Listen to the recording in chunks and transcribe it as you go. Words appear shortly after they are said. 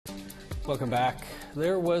Welcome back.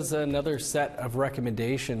 There was another set of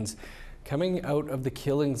recommendations coming out of the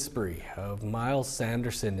killing spree of Myles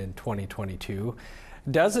Sanderson in 2022.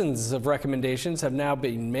 Dozens of recommendations have now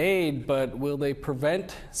been made, but will they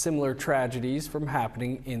prevent similar tragedies from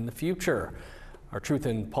happening in the future? Our Truth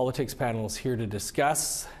in Politics panel is here to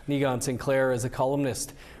discuss. Neegon Sinclair is a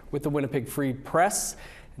columnist with the Winnipeg Free Press,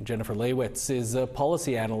 and Jennifer Leywitz is a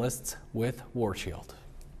policy analyst with War Shield.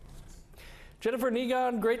 Jennifer,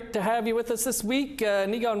 Neegon, great to have you with us this week.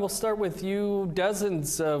 Neegon, we'll start with you.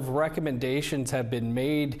 Dozens of recommendations have been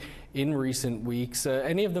made in recent weeks.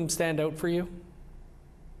 Any of them stand out for you?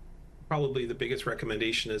 Probably the biggest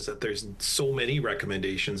recommendation is that there's so many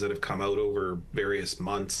recommendations that have come out over various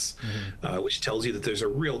months, which tells you that there's a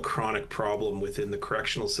real chronic problem within the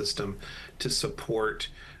correctional system to support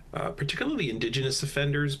particularly Indigenous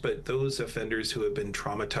offenders, but those offenders who have been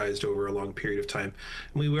traumatized over a long period of time.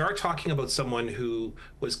 We are talking about someone who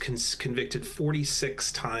was convicted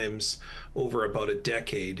 46 times over about a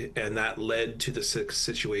decade, and that led to the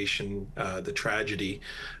situation, the tragedy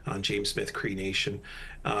on James Smith Cree Nation.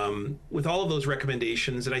 With all of those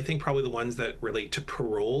recommendations, and I think probably the ones that relate to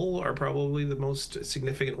parole are probably the most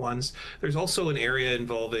significant ones, there's also an area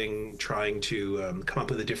involving trying to come up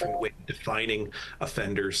with a different way of defining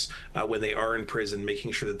offenders when they are in prison,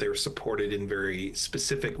 making sure that they're supported in very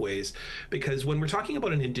specific ways. Because when we're talking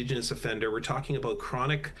about an Indigenous offender, we're talking about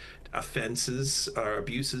chronic offenses or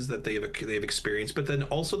abuses that they've experienced, but then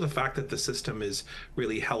also the fact that the system is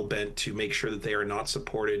really hell-bent to make sure that they are not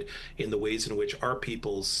supported in the ways in which our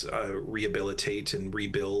peoples rehabilitate and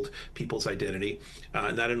rebuild people's identity.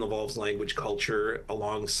 And that involves language, culture,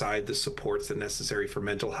 alongside the supports that are necessary for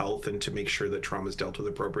mental health and to make sure that trauma is dealt with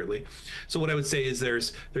appropriately. So what I would say is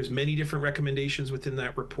there's many different recommendations within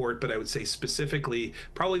that report, but I would say specifically,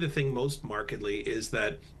 probably the thing most markedly is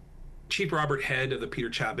that Chief Robert Head of the Peter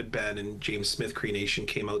Chapman Band and James Smith Cree Nation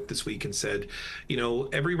came out this week and said, you know,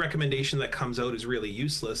 every recommendation that comes out is really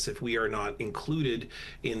useless if we are not included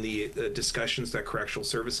in the discussions that correctional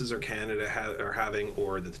services or Canada are having,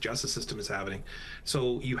 or that the justice system is having.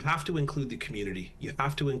 So you have to include the community. You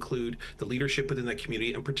have to include the leadership within that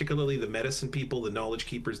community, and particularly the medicine people, the knowledge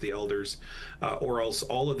keepers, the elders, or else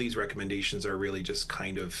all of these recommendations are really just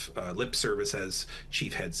kind of lip service, as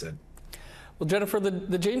Chief Head said. Well, Jennifer,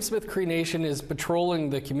 the James Smith Cree Nation is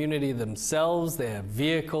patrolling the community themselves. They have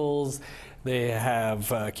vehicles. They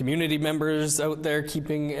have community members out there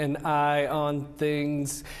keeping an eye on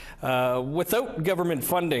things without government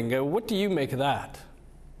funding. What do you make of that?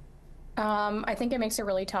 I think it makes it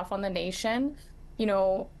really tough on the nation. You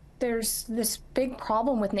know, there's this big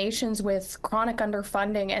problem with nations with chronic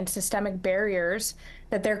underfunding and systemic barriers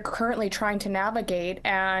that they're currently trying to navigate.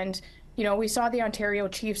 And you know, we saw the Ontario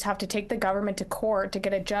Chiefs have to take the government to court to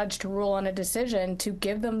get a judge to rule on a decision to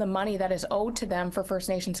give them the money that is owed to them for First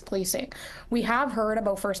Nations policing. We have heard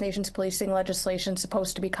about First Nations policing legislation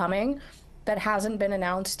supposed to be coming that hasn't been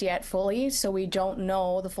announced yet fully, so we don't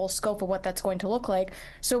know the full scope of what that's going to look like.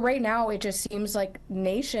 So right now, it just seems like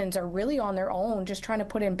nations are really on their own, just trying to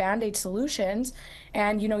put in Band-Aid solutions.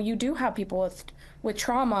 And, you know, you do have people with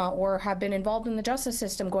trauma or have been involved in the justice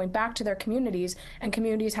system going back to their communities, and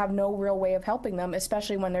communities have no real way of helping them,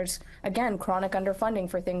 especially when there's, again, chronic underfunding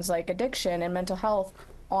for things like addiction and mental health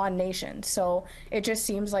on nations. So it just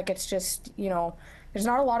seems like it's just, you know, there's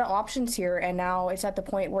not a lot of options here, and now it's at the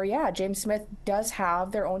point where, yeah, James Smith does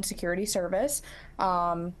have their own security service.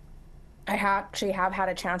 I actually have had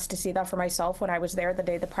a chance to see that for myself when I was there the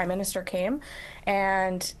day the Prime Minister came,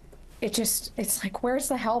 and it's like, where's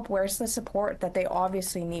the help? Where's the support that they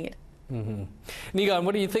obviously need? Neegon,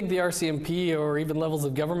 what do you think the RCMP or even levels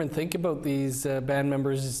of government think about these band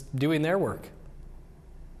members doing their work?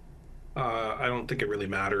 I don't think it really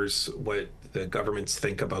matters what the governments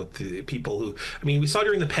think about the people who, I mean, we saw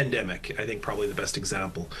during the pandemic, I think probably the best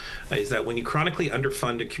example is that when you chronically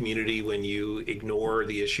underfund a community, when you ignore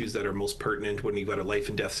the issues that are most pertinent, when you've got a life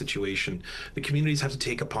and death situation, the communities have to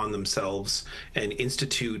take upon themselves and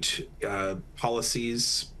institute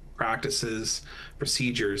policies, practices,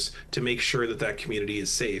 procedures to make sure that that community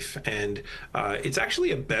is safe. And it's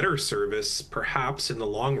actually a better service, perhaps, in the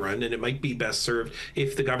long run, and it might be best served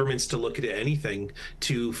if the government's to look at anything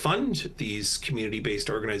to fund these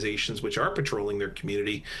community-based organizations which are patrolling their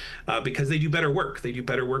community, because they do better work. They do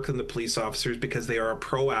better work than the police officers because they are a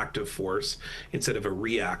proactive force instead of a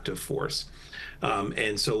reactive force.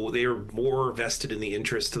 And so they are more vested in the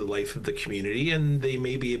interest of the life of the community, and they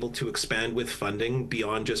may be able to expand with funding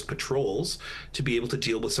beyond just patrols to be able to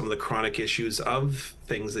deal with some of the chronic issues of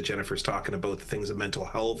things that Jennifer's talking about, the things of mental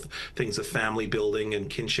health, things of family building and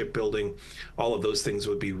kinship building. All of those things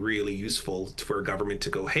would be really useful for a government to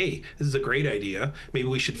go, hey, this is a great idea. Maybe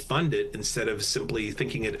we should fund it instead of simply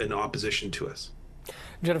thinking it in opposition to us.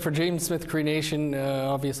 Jennifer, James Smith Cree Nation,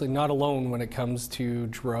 obviously not alone when it comes to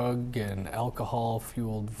drug and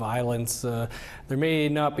alcohol-fueled violence. There may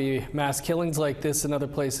not be mass killings like this in other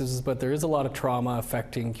places, but there is a lot of trauma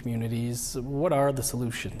affecting communities. What are the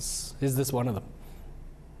solutions? Is this one of them?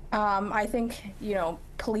 I think,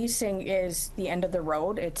 policing is the end of the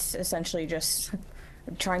road. It's essentially just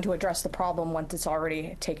trying to address the problem once it's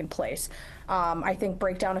already taken place. I think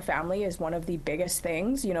breakdown of family is one of the biggest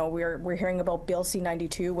things. We're hearing about Bill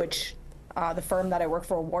C-92, which the firm that I work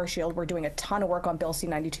for, War Shield, we're doing a ton of work on Bill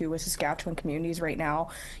C-92 with Saskatchewan communities right now.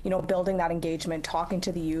 Building that engagement, talking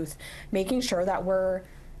to the youth, making sure that we're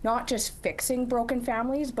not just fixing broken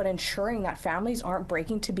families, but ensuring that families aren't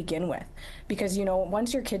breaking to begin with. Because,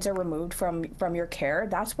 once your kids are removed from your care,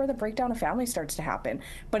 that's where the breakdown of family starts to happen.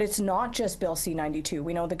 But it's not just Bill C-92.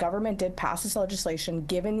 We know the government did pass this legislation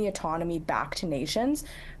giving the autonomy back to nations,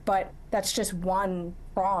 but that's just one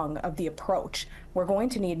prong of the approach. We're going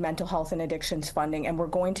to need mental health and addictions funding, and we're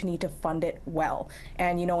going to need to fund it well.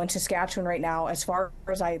 And, in Saskatchewan right now, as far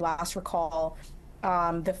as I last recall,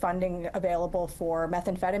 the funding available for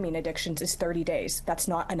methamphetamine addictions is 30 days. That's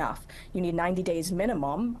not enough. You need 90 days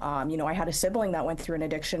minimum. I had a sibling that went through an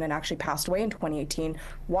addiction and actually passed away in 2018.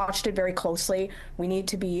 Watched it very closely. We need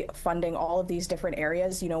to be funding all of these different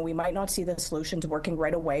areas. We might not see the solutions working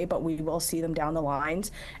right away, but we will see them down the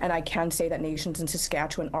lines. And I can say that nations in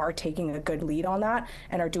Saskatchewan are taking a good lead on that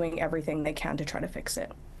and are doing everything they can to try to fix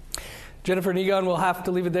it. Jennifer and Egon, we'll have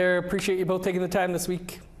to leave it there. Appreciate you both taking the time this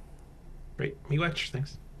week. Great. Miigwech.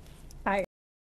 Thanks.